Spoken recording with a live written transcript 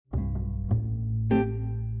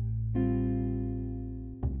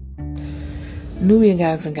Nubian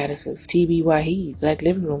guys and goddesses, TBYE, Black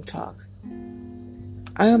Living Room Talk.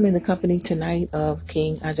 I am in the company tonight of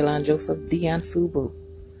King Aijalon Joseph the Ansubu.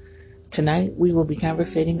 Tonight we will be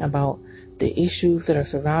conversating about the issues that are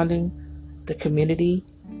surrounding the community,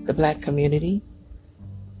 the Black community,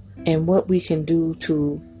 and what we can do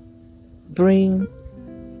to bring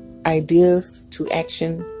ideas to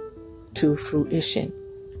action to fruition.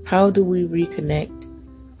 How do we reconnect?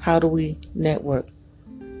 How do we network?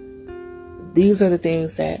 These are the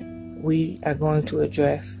things that we are going to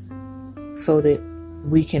address so that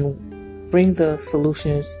we can bring the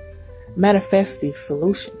solutions, manifest these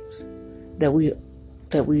solutions that we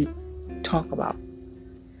talk about.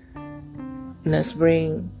 Let's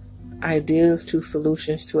bring ideas to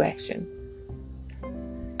solutions to action.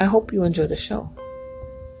 I hope you enjoy the show.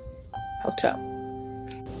 Hotel.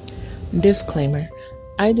 Disclaimer: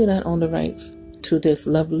 I do not own the rights to this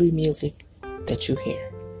lovely music that you hear.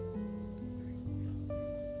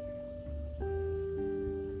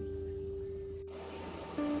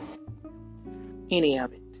 Any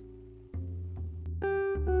of it.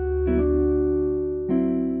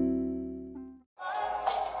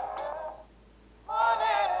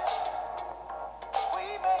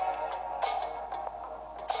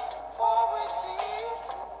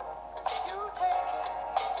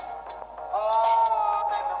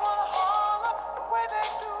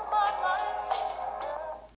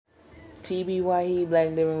 TBYE Black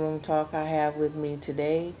Living Room Talk. I have with me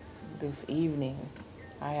today, this evening,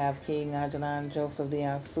 I have King Aijalon Joseph the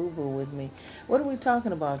Ansubu with me. What are we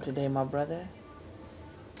talking about today, my brother?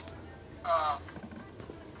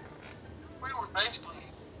 We were basically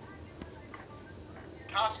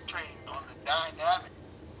concentrating on the dynamic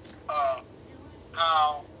of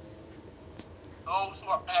how those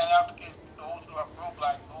who are Pan-African, those who are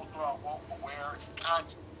pro-Black, those who are woke, aware, and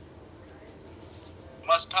conscious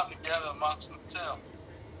must come together amongst themselves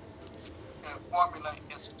and formulate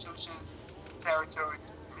institutions,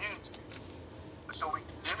 territories, and communities so we can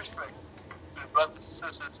demonstrate to the brothers and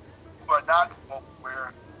sisters who are not woke,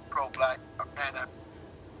 aware, pro-Black, or Pan-African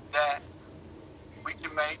that we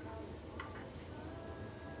can make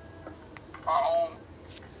our own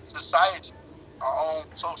society, our own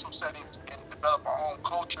social settings, and develop our own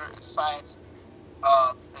culture and science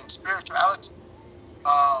and spirituality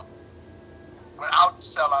without the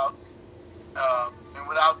sellouts and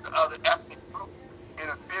without the other ethnic groups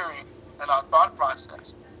interfering in our thought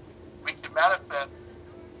process. We can manifest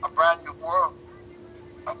a brand new world,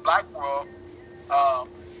 a Black world,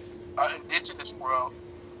 an indigenous world,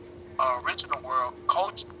 original world,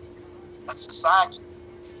 culture, a society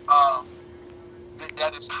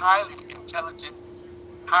that is highly intelligent,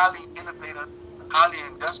 highly innovative, highly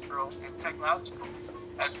industrial and technological,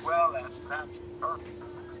 as well as earth.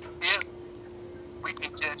 If we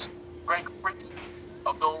can just break free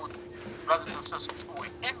of those brothers and sisters who are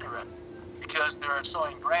ignorant because they're so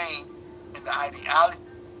ingrained in the ideology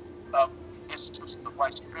of institutions of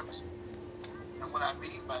white supremacy. And what I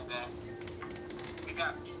mean by that, we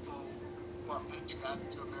got people who are patriotic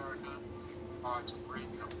to America or to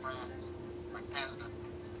Britain or France or Canada,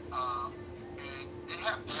 and they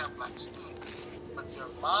have to have Black skin, but their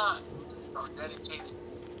minds are dedicated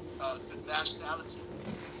to the nationality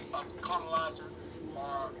of the colonizer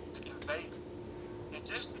or the invader. And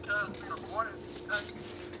just because we were born in this country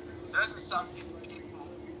doesn't stop people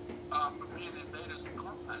from being invaders and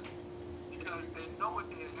colonizers, because they know what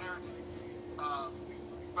they inherited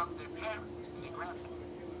from their parents and their grandparents.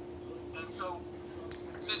 And so,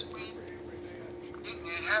 since we didn't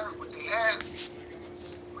inherit what they had,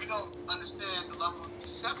 we don't understand the level of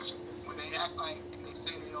deception when they act like and they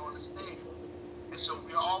say they don't understand. And so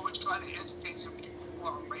we are always trying to educate some people who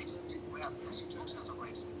are racist, who have institutions of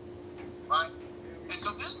racism, right? And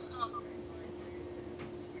so this is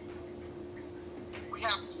we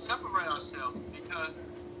have to separate ourselves, because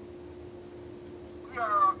we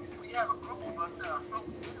have a group of us that are so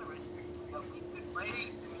ignorant that we've been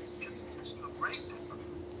raised in this institution of racism.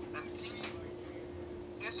 And these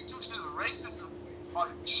institutions of racism are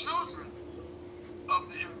the children of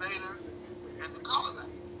the invader and the colonizer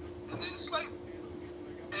and the enslaver.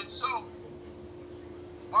 And so,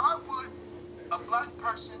 why would a Black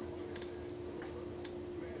person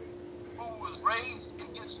who was raised in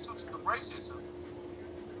institutions of racism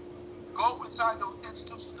go inside those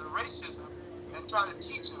institutions of racism and try to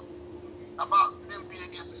teach them about them being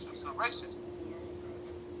institutions of racism?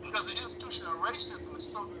 Because the institution of racism is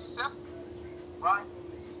so deceptive, right?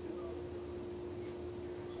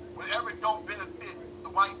 Whenever it don't benefit the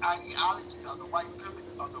white ideology or the white privilege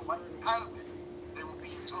or the white entitlement, they will be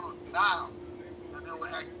in total denial, and they will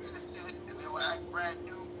act innocent and they will act brand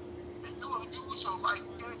new And you will use your life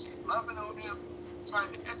energy loving on him,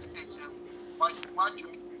 trying to educate him, while you watch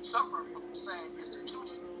him suffer from the same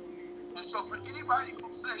institution. And so for anybody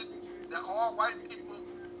who say that all white people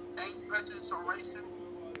ain't prejudiced or racist,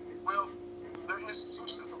 well, they're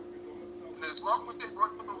institutional. And as long as they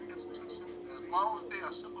work for those institutions, and as long as they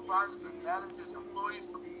are supervisors and managers, employees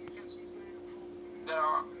of institutions that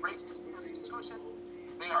are racist institutions,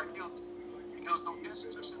 they are guilty. Because those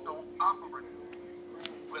institutions don't operate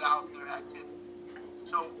without their activity.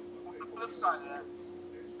 So on the flip side of that,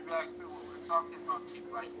 we actually when we're talking about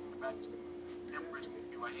TBYE, the Mexican Empress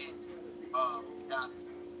TBYE, guys,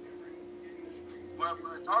 what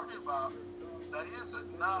we're talking about, that is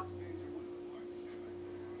enough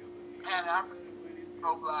Pan-African,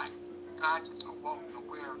 pro-black, conscious, or woke,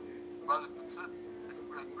 aware brothers and sisters.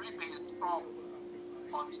 We're 3 billion strong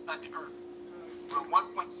on this planet Earth. We're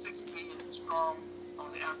 1.6 billion strong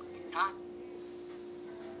on the African continent.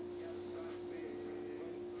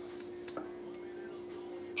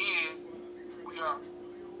 And we are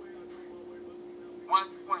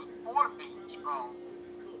 1.4 billion strong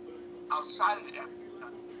outside of the African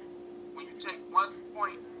continent. When you take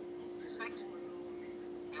 1.6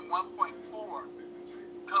 and 1.4,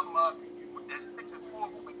 come up with that 6 and 4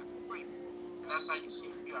 will make a 3. And that's how you see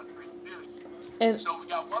we are 3 billion. And so we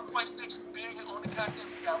got 1.6 billion on the continent,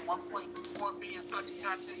 we got 1.4 billion on the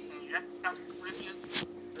continent, and you have to count the Caribbean, you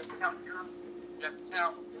have to count Europe, you have to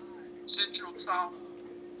count Central, South,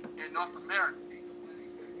 and North America.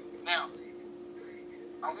 Now,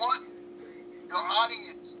 I want your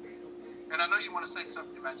audience, and I know you want to say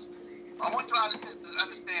something about this, I want your audience to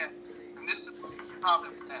understand, and this is the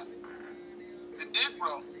problem we have. The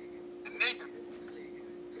Negro, the nigger,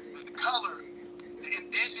 the color, the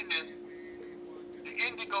indigenous, the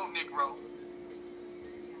indigo Negro,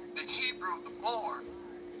 the Hebrew, the Moor,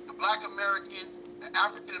 the Black American, the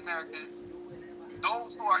African American,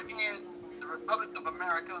 those who are in the Republic of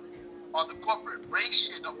America, or the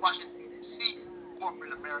corporation of Washington, D.C.,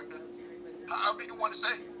 corporate America, however you want to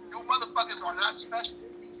say, you motherfuckers are not special.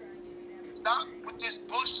 Stop with this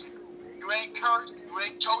bullshit. You ain't cursed, you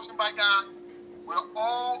ain't chosen by God. We're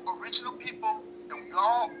all original people, and we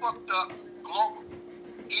all fucked up globally.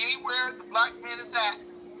 Anywhere the black man is at,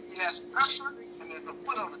 he has pressure, and there's a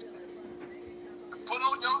foot on his neck. The foot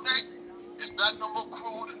on your neck is not no more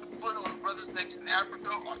cruel than the foot on brothers' necks in Africa,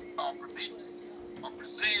 or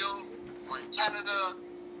Brazil, or in Canada,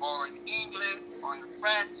 or in England, or in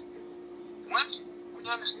France. Once we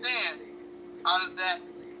understand, out of that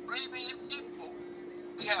 3 million people,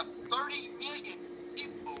 we have 30 million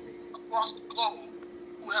people across the globe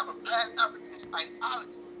who have a Pan-Africanist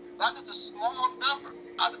ideology. That is a small number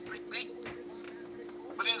out of 3 million,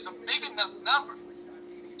 but it is a big enough number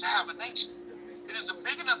to have a nation. It is a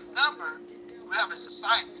big enough number to have a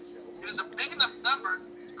society. It is a big enough number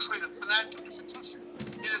to create a financial institution.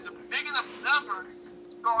 It is a big enough number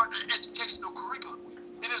to start an educational curriculum.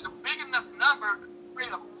 It is a big enough number to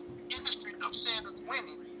create an industry of saying it's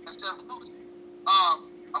winning instead of losing.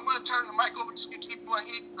 I'm going to turn the mic over to you, Chief Boy.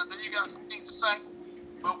 I know you got some things to say.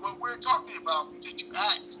 But what we're talking about, that you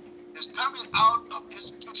asked, is coming out of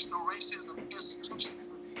institutional racism institutions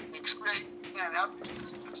and create an African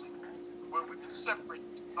institution where we can separate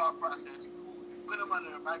the thought process, put them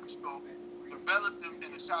under a microscope, develop them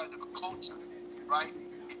in the side of a culture, right?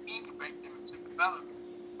 And incubate them into development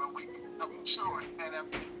where we can become mature and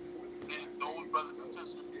Pan-African than those brothers and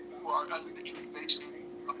sisters who are under the incubation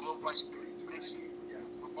of globalized incubation.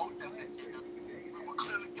 Promote that agenda. We will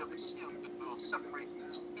clearly give a shield that will separate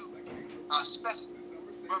these two specimens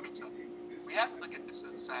from each other. We have to look at this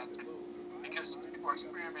as scientific because people are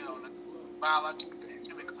experimenting on it biologically,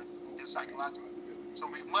 chemically, and psychologically. So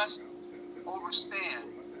we must understand,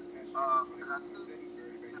 and I think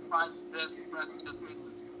the find the best practice just with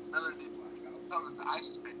Melody colors the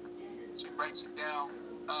ISIS paper. She breaks it down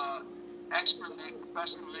expertly,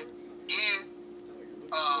 professionally, and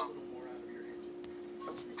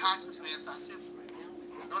consciously and scientifically.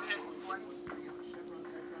 Go ahead, Troy.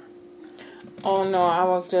 oh no, I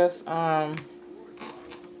was just I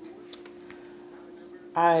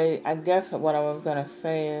guess what I was gonna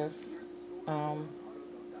say is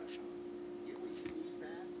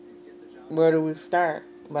where do we start?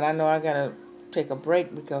 But I know I gotta take a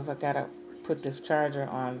break because I gotta put this charger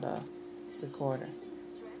on the recorder.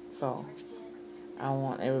 So I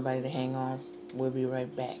want everybody to hang on. We'll be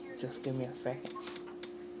right back. Just give me a second.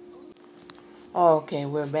 Okay,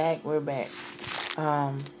 we're back. We're back.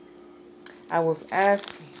 Um, I was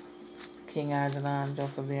asking King Aijalon,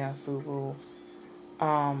 Joseph the Ansubu,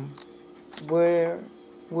 where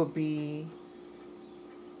would be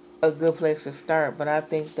a good place to start, but I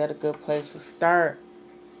think that a good place to start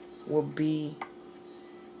would be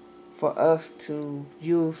for us to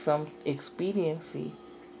use some expediency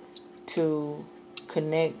to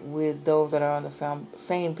connect with those that are on the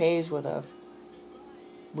same page with us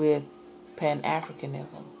with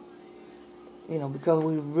Pan-Africanism. Because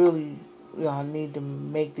we really need to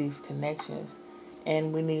make these connections,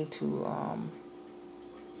 and we need to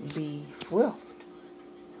be swift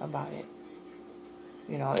about it.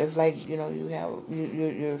 It's like you have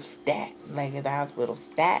your stat, like at the hospital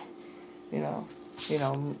stat. You know, you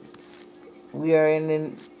know, we are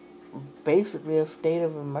in basically a state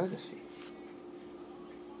of emergency,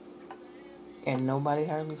 and nobody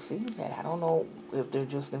hardly sees that. I don't know if they're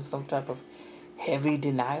just in some type of heavy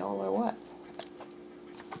denial or what.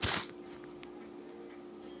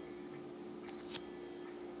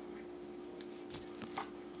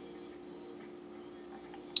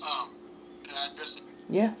 Can I address it?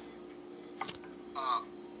 Yes.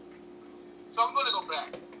 So I'm going to go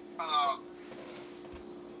back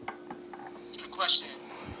to the question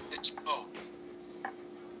that you posed.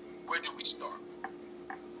 Where did we start?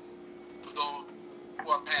 For those who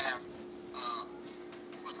are Pan-African,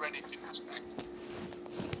 was ready to perspective.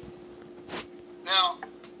 Now,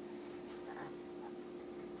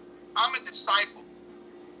 I'm a disciple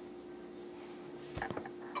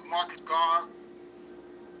of Marcus Garvey.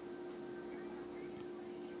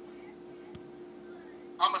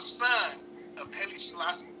 I'm a son of Haile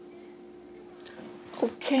Selassie.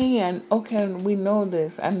 Okay, we know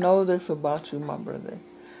this. I know this about you, my brother.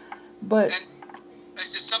 But and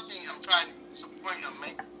it's just something I'm trying to. It's a point I'm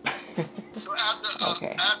making. So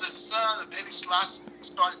okay. As a son of Haile Selassie,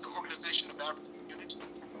 started the Organization of African Unity.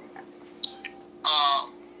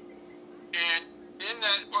 And in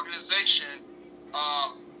that organization,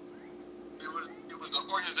 it was an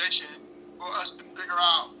organization for us to figure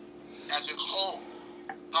out as a whole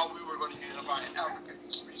how we were going to unify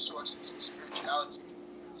Africa's resources, its spirituality,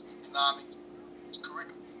 its economics, its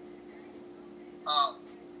curriculum.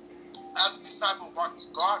 As a disciple of Marcus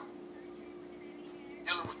Garvey,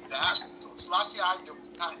 dealing with the diaspora, so Selassie I dealt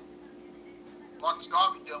with time. Marcus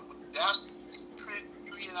Garvey dealt with the diaspora. He created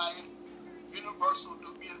UNIA, Universal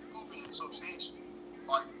Nubian Association,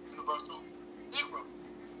 or Universal Negro.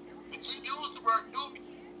 And he used the word Nubian,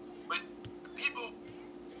 but the people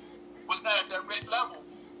was not at that red level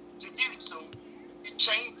to get it, so he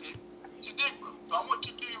changed it to Negro. So I want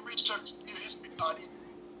you to do your research, your history on it,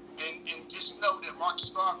 and just know that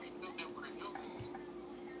Marcus Garvey knew there were Nubians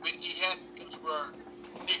when he had to use the word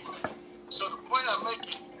Negro. So the point I'm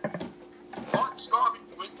making, Marcus Garvey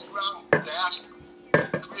went around the diaspora,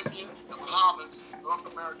 the Caribbean, the Bahamas,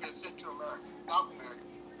 North America, Central America, South America,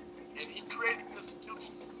 and he created an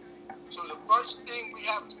institution. So the first thing we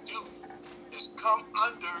have to do is come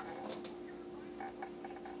under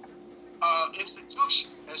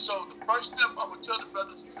institution. And so the first step I would tell the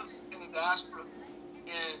brothers and sisters in the diaspora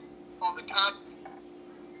and on the continent,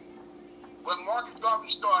 what Marcus Garvey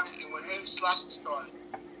started and what Haile Selassie started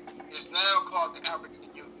is now called the African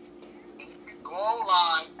Union. And you can go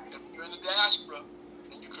online if you're in the diaspora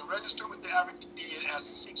and you can register with the African Union as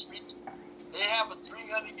a 6 weeks. They have a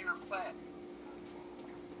 300-year plan.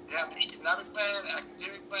 They have an economic plan, an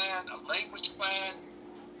academic plan, a language plan.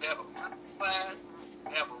 They have a political plan.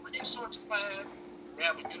 They have a resource plan. They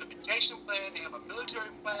have a unification plan. They have a military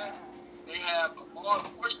plan. They have a law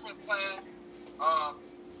enforcement plan.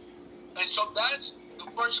 And so that's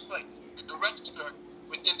the first place to register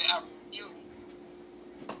within the African Union.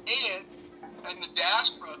 And in the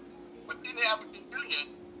diaspora, within the African Union,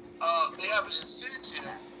 they have an incentive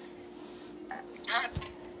to contact.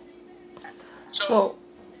 So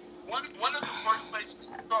one of the first places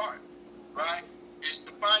to start, right, is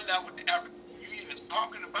to find out what the African Union is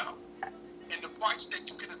talking about. And the parts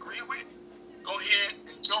that you can agree with, go ahead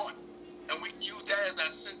and join. And we can use that as our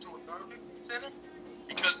central nervous center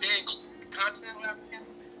because they include the continental African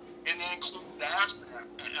and they include the diaspora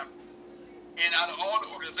Africans. And out of all the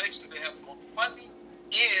organizations, they have the most funding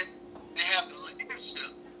and they have the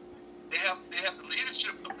leadership. They have the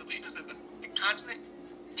leadership of the leaders of the continent,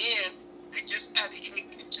 and they just added Haiti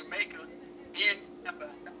and Jamaica and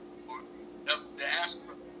the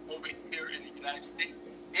diaspora over here in the United States,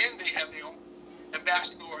 and they have their own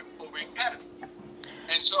ambassador over in Canada.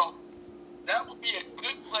 And so that would be a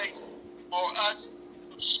good place for us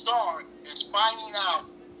to start is finding out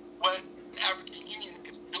what the African Union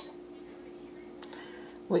is doing.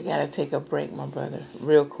 We gotta take a break, my brother.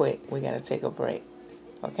 Real quick, we gotta take a break.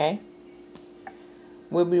 Okay?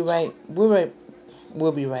 We'll be right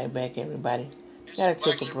back, everybody. Gotta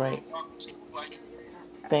take a break.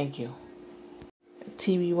 Thank you.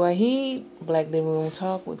 TV Wahid, Black Living Room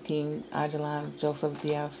Talk with King Aijalon Joseph D.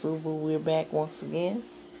 Ansubu. We're back once again.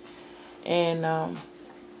 And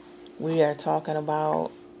we are talking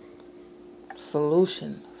about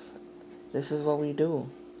solutions. This is what we do.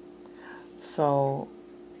 So,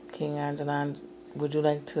 King Aijalon, would you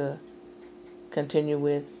like to continue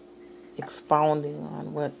with expounding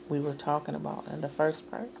on what we were talking about in the first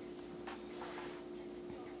part?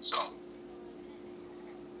 So,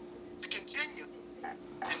 to continue,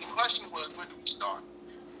 and the question was, where do we start?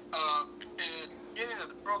 In the beginning of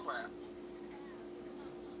the program,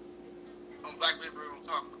 on Black Living Room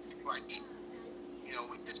Talk with people like me,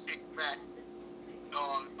 we just kicked back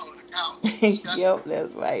on the couch discussing. Yep,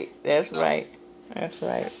 that's right. That's right. That's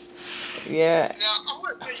right. Yeah. Now, I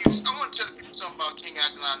want to tell the people something about King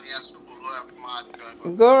Aijalon the Ansubu, Lord from my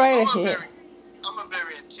joint. Go right ahead. I'm a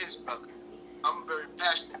very intense brother. I'm a very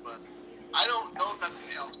passionate brother. I don't know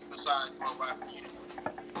nothing else besides my wife.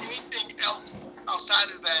 Anything else outside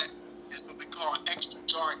of that is what we call extra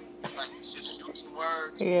jargon, like it's just using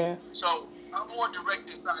words. Yeah. So I'm more direct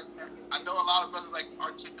inside that. I know a lot of brothers like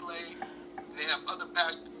articulate, and they have other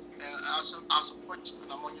passions, and I'll support you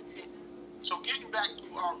when I'm on your team. So getting back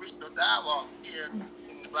to our original dialogue here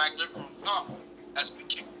in the Black Living Room Talk, as we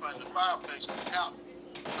kick in front of the fireplace on the couch,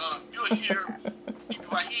 you'll hear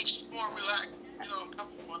people like he's more relaxed,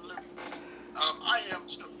 comfortable in living. I am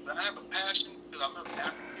too, but I have a passion because I love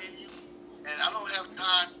African you, and I don't have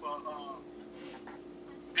time for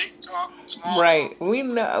big talk, small right. talk. We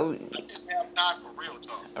know. I just have time for real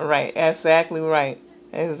talk. Right. Exactly right.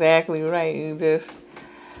 Exactly right. You just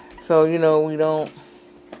so we don't.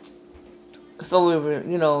 So we're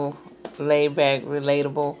laid back,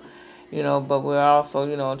 relatable, but we're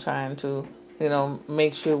also trying to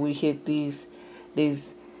make sure we hit these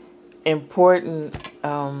important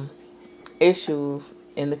issues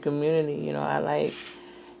in the community.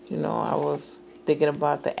 I was thinking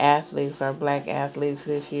about the athletes, our black athletes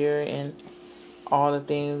this year, and all the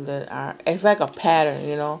things that are. It's like a pattern,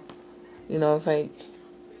 It's like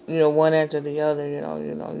one after the other.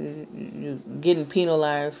 You getting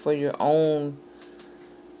penalized for your own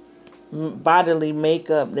bodily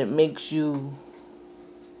makeup that makes you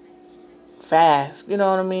fast. You know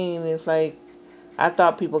what I mean? It's like I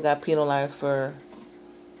thought people got penalized for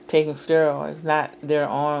taking steroids, not their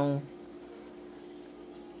own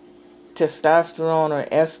testosterone or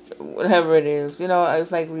whatever it is.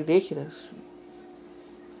 It's like ridiculous.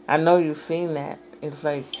 I know you've seen that. It's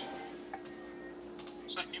like.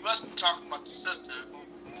 So you must be talking about the sister who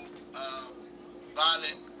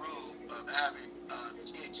violated the rule of having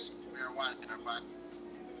THC marijuana in her body.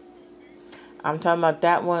 I'm talking about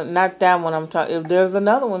that one, not that one. I'm talking. If there's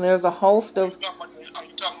another one, there's a host of. Are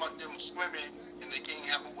you talking about them swimming and they can't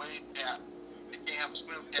have a wave cap? They can't have a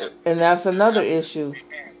swim cap. And that's another issue.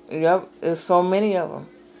 Yep, there's so many of them,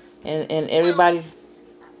 and everybody. Well,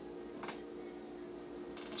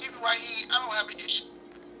 TBYE, I don't have an issue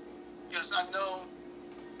because I know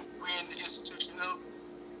we're in the institution of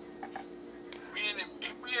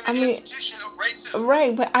institution of racism.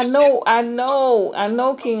 Right, but I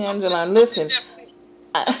know, King Aijalon. Listen,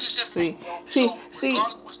 see,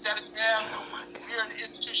 regardless of what status we have, we're in the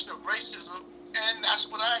institution of racism, and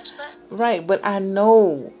that's what I expect. Right, but I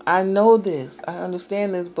know this. I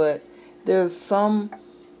understand this, but there's some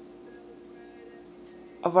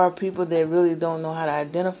of our people that really don't know how to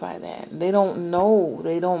identify that. They don't know.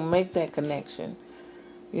 They don't make that connection.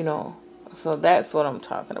 So that's what I'm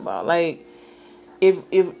talking about. Like,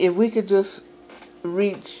 if we could just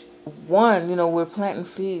reach one, we're planting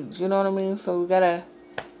seeds. You know what I mean? So we gotta,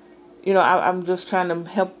 I'm just trying to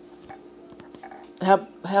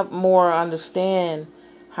help more understand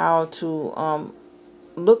how to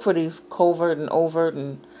look for these covert and overt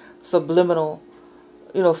and subliminals.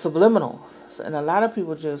 And a lot of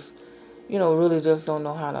people just, really just don't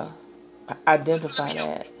know how to identify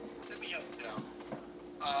that. Let me help you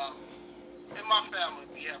out. In my family,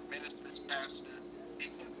 we have ministers, pastors,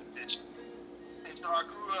 deacons, and bishops. And so I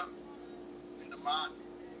grew up in the mosque.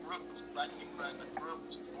 Grew up with black people, and I grew up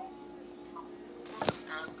with school.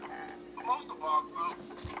 But most of all, grew up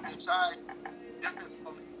inside different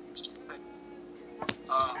institutions.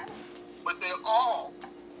 But they all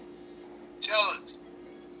tell us,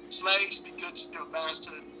 slaves, because your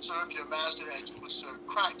master, serve your master as you would serve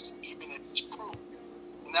Christ, even if it's cruel.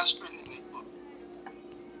 And that's written in the book.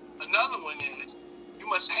 Another one is, you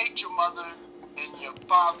must hate your mother and your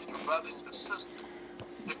father, your brother, and your sister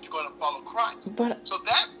if you're going to follow Christ. So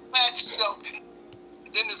that matches self-hate.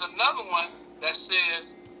 And then there's another one that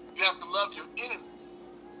says you have to love your enemy.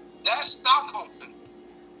 That's Stockholm.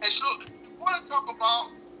 And so you want to talk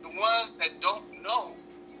about the ones that don't know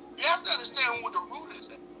You have to understand what the root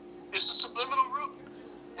is. It's the subliminal root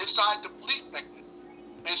inside the belief mechanism.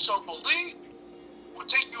 And so belief will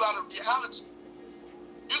take you out of reality.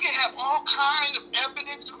 You can have all kind of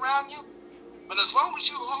evidence around you, but as long as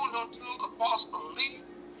you hold on to a false belief,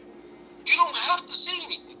 you don't have to see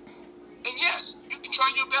anything. And yes, you can try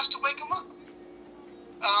your best to wake them up.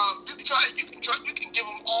 You can give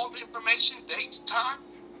them all the information, dates, time,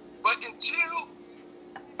 but until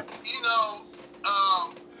you know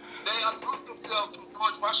they uproot themselves from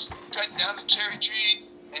George Washington cutting down the cherry tree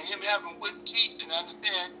and him having wooden teeth, and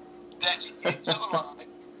understand that he did tell a lie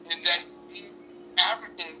and that he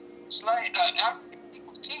African African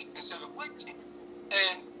people's teeth instead of wooden teeth.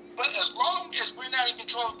 And but as long as we're not in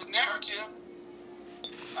control of the narrative,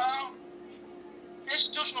 um,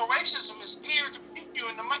 institutional racism is here to keep you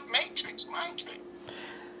in the matrix, mind trick.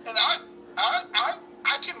 And I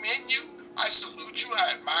commend you. I salute you.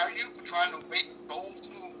 I admire you for trying to wake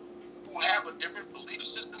those who have a different belief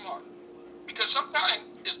system on. Because sometimes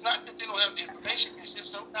it's not that they don't have the information. It's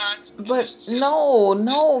just sometimes But it's just no, this.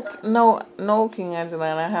 no, no, no, King Angela,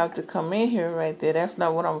 and I have to come in here right there. That's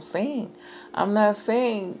not what I'm saying. I'm not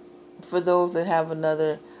saying for those that have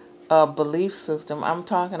another belief system. I'm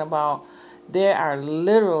talking about there are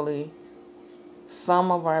literally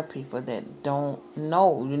some of our people that don't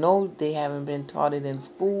know. You know, they haven't been taught it in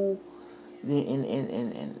school.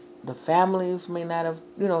 In the families may not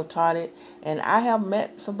have, taught it. And I have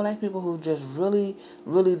met some black people who just really,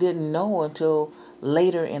 really didn't know until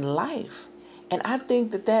later in life. And I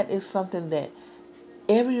think that that is something that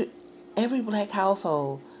every every black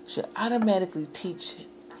household should automatically teach,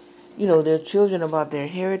 their children about their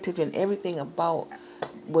heritage and everything about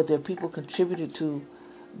what their people contributed to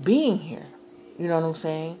being here. You know what I'm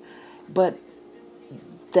saying? But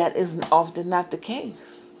that is often not the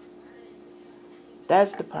case.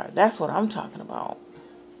 That's the part. That's what I'm talking about.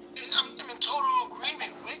 I'm in total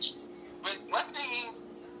agreement with you. But one thing,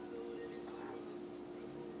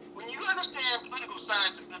 when you understand political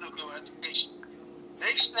science and political education, they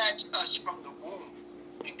snatch us from the womb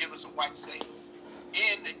and give us a white savior.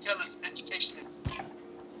 And they tell us education is the key.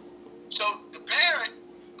 So the parent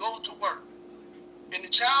goes to work, and the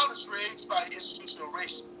child is raised by the institutional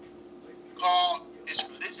racism called its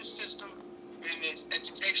religious system and its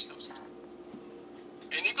educational system.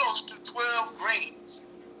 And it goes through 12 grades,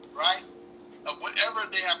 right, of whatever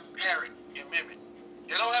they have prepared and mimic.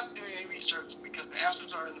 They don't have to do any research because the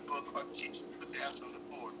answers are in the book or the teachers put the answers on the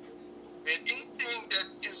board. And anything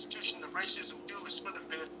that institution of racism do is for the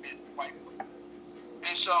benefit of white people.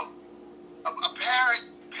 And so a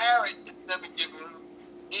parent is never given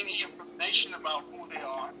any information about who they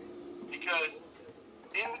are because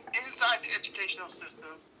inside the educational system,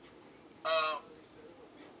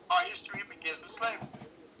 our history begins with slavery.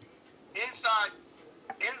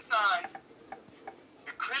 Inside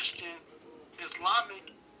the Christian,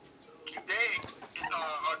 Islamic, Judaic,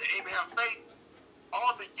 or the Abraham faith,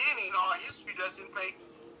 our beginning, our history doesn't make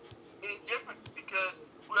any difference because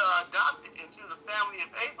we are adopted into the family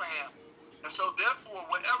of Abraham. And so therefore,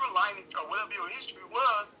 whatever lineage or whatever your history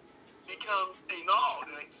was becomes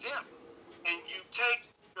annulled and exempt. And you take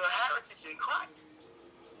your heritage in Christ.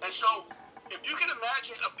 And so if you can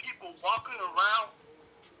imagine a people walking around,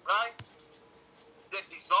 right, that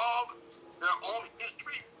dissolve their own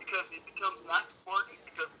history because it becomes not important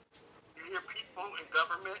because you hear people in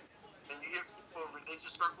government and you hear people in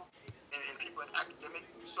religious circles and people in academic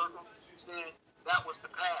circles saying that was the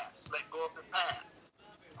past. Let go of the past.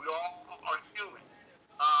 We all are human.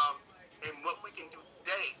 And what we can do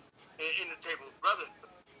today in the table of brotherhood.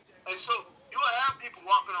 And so you'll have people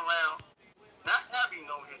walking around not having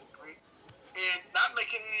no history and not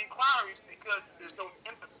making any inquiries because there's no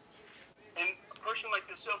empathy. And a person like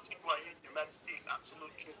yourself, TYA, Your Majesty,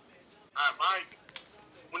 absolute truth, I admire you.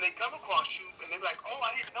 When they come across you and they're like, oh,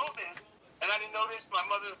 I didn't know this, and I didn't know this, my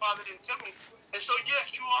mother and father didn't tell me. And so,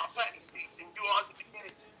 yes, you are planting seeds, and you are the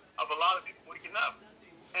beginning of a lot of people waking up.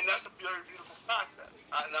 And that's a very beautiful process.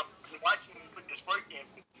 And I've been watching you put this work in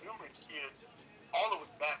for numerous years, all the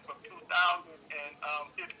way back from 2015,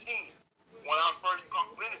 when I first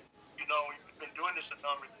complimented you. You've been doing this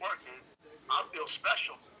enormous work, and I feel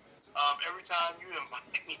special every time you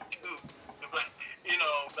invite me to the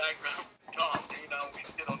background talk. We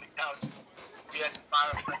sit on the couch, we had the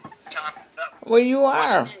fire, chopping it up. Well, you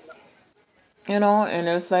Once are, again, and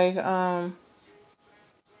it's like,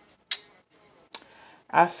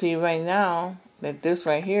 I see right now that this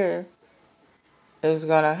right here is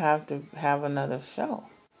gonna have to have another show.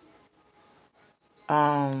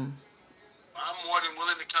 Um, I'm more than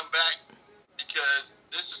willing to come back because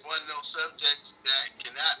this is one of those subjects that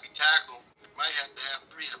cannot be tackled. You might have to have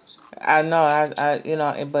 3 of them. I know, you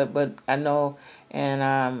know, but I know,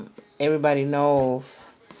 and everybody knows.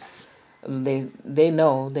 They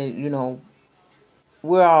know that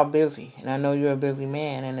we're all busy, and I know you're a busy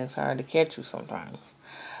man, and it's hard to catch you sometimes.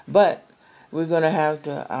 But we're gonna have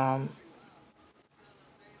to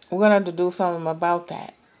do something about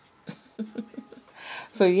that.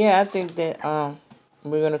 So yeah, I think that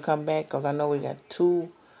we're gonna come back because I know we got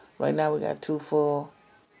two. Right now, we got two full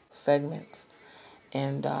segments,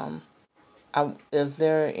 and is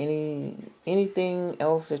there anything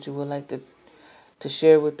else that you would like to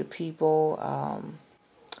share with the people?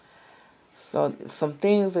 So some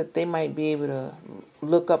things that they might be able to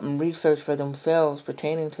look up and research for themselves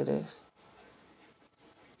pertaining to this.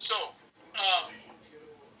 So,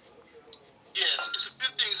 yeah, there's a few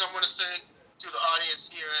things I want to say to the audience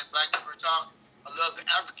here at Black Liver Talk. I love the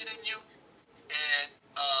African in you, and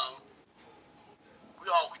we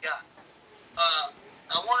got. Uh,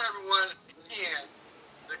 I want everyone, if you can,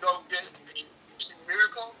 to go get the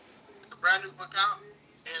Miracle. It's a brand new book out,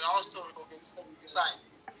 and also to go get the site.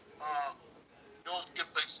 Um, those are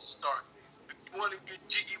good places to start. If you want to get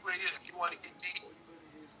jiggy with it, if you want to get deep, a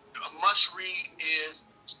must read is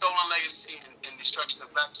Stolen Legacy and Destruction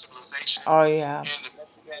of Black Civilization Oh yeah. and the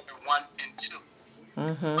Propaganda 1 and 2.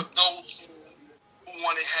 Mhm. For those who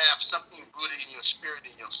want to have something good in your spirit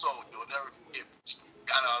and your soul, you'll never forget what you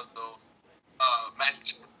got out of those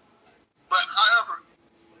manuscripts. But however,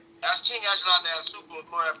 as King Aijalon and Ansubu of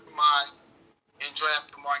Lord African Mind and Joy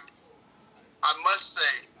African Markets, I must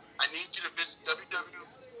say, I need you to visit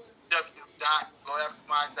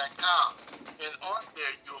www.lordafricanmind.com. And on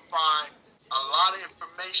there, you'll find a lot of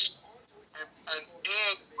information. And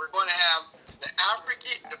we're going to have the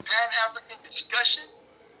Pan-African discussion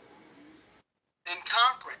in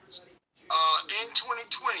conference in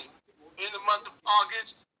 2020 in the month of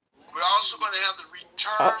August. We're also going to have the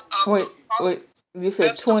return of Wait, the Harlem wait. You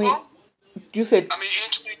said 20. Festival. You said I mean,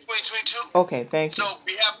 in 2022. okay. Thank So you.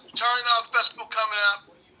 we have the Return of Festival coming up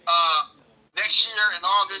next year in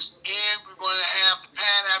August, and we're going to have the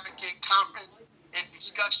Pan African Conference and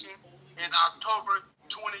discussion in October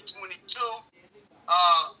 2022.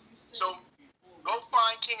 So go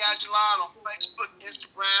find King Aijalon on Facebook,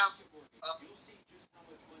 Instagram, uh,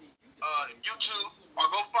 YouTube, or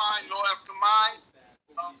go find Low African Mind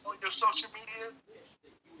on your social media,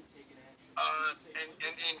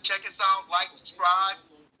 and check us out, like, subscribe,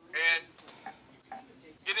 and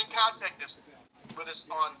get in contact with us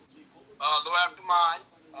on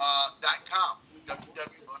lowaftermind.com,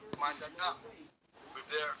 www.lowaftermind.com. We're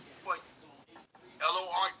there for you.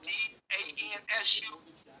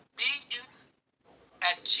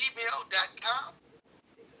 LORDANSUBU@gmail.com.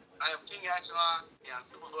 I am King Aijalon, and I'm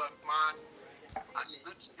Super Lord of Mind. I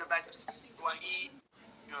salute to your majesty, Waheed.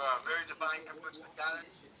 You are a very divine influence and guidance.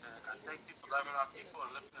 And I thank you for loving our people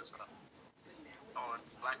and lifting us up on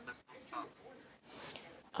Black Lives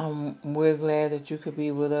Matter. We're glad that you could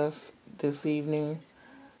be with us this evening,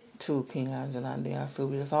 to King Angela and the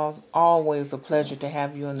Ansubi. It's always a pleasure to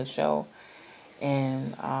have you on the show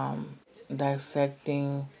and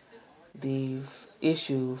dissecting these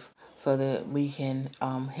issues so that we can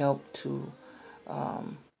help to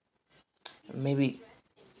maybe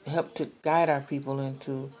help to guide our people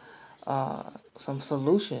into some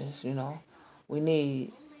solutions. We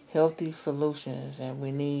need healthy solutions, and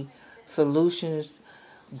we need solutions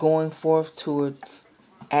going forth towards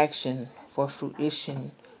action for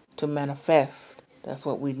fruition to manifest. That's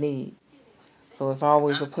what we need. So it's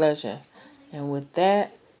always a pleasure. And with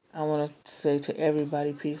that, I want to say to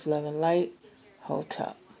everybody, peace, love, and light. Hold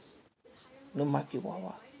up. Numaki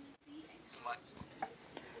Wawa.